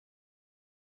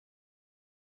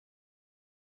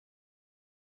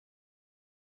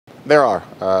There are.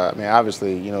 I mean,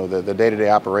 obviously, you know, the day-to-day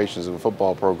operations of a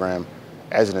football program,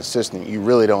 as an assistant, you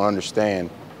really don't understand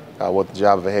what the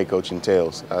job of a head coach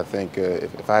entails. I think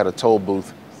if I had a toll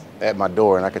booth at my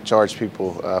door and I could charge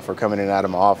people for coming in and out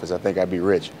of my office, I think I'd be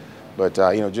rich. But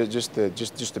you know, just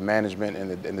the management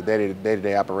and the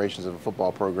day-to-day operations of a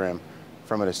football program,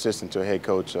 from an assistant to a head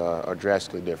coach, are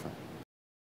drastically different.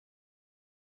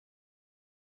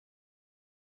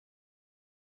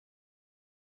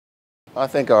 I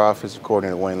think our offensive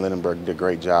coordinator, Wayne Lindenberg, did a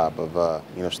great job of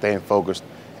you know, staying focused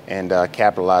and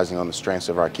capitalizing on the strengths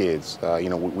of our kids. You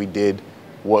know, we did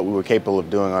what we were capable of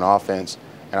doing on offense,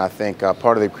 and I think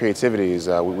part of the creativity is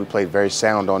we played very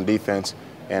sound on defense,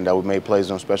 and we made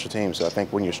plays on special teams. So I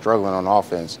think when you're struggling on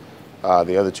offense,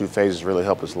 the other two phases really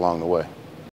help us along the way.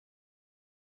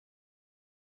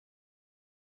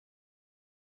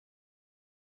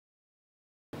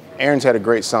 Aaron's had a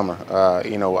great summer.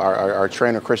 You know, our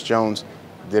trainer, Chris Jones,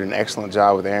 did an excellent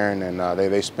job with Aaron, and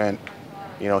they spent,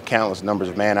 you know, countless numbers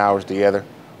of man hours together.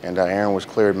 And Aaron was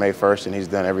cleared May 1st, and he's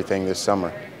done everything this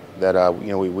summer that you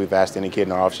know, we've asked any kid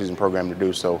in our offseason program to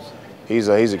do. So he's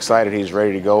excited, he's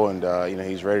ready to go, and you know,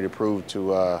 he's ready to prove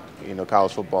to you know,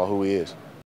 college football who he is.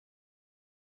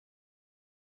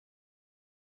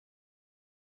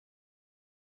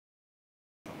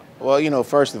 Well, you know,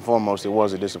 first and foremost, it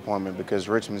was a disappointment because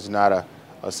Richmond's not a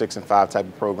 6-5 type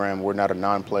of program. We're not a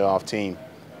non-playoff team.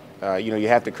 You know, you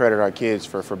have to credit our kids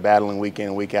for battling week in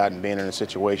and week out and being in a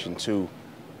situation to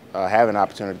have an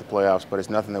opportunity at the playoffs, but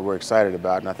it's nothing that we're excited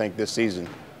about. And I think this season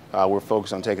we're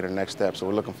focused on taking the next step. So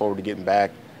we're looking forward to getting back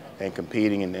and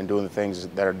competing and doing the things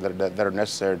that are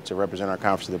necessary to represent our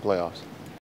conference in the playoffs.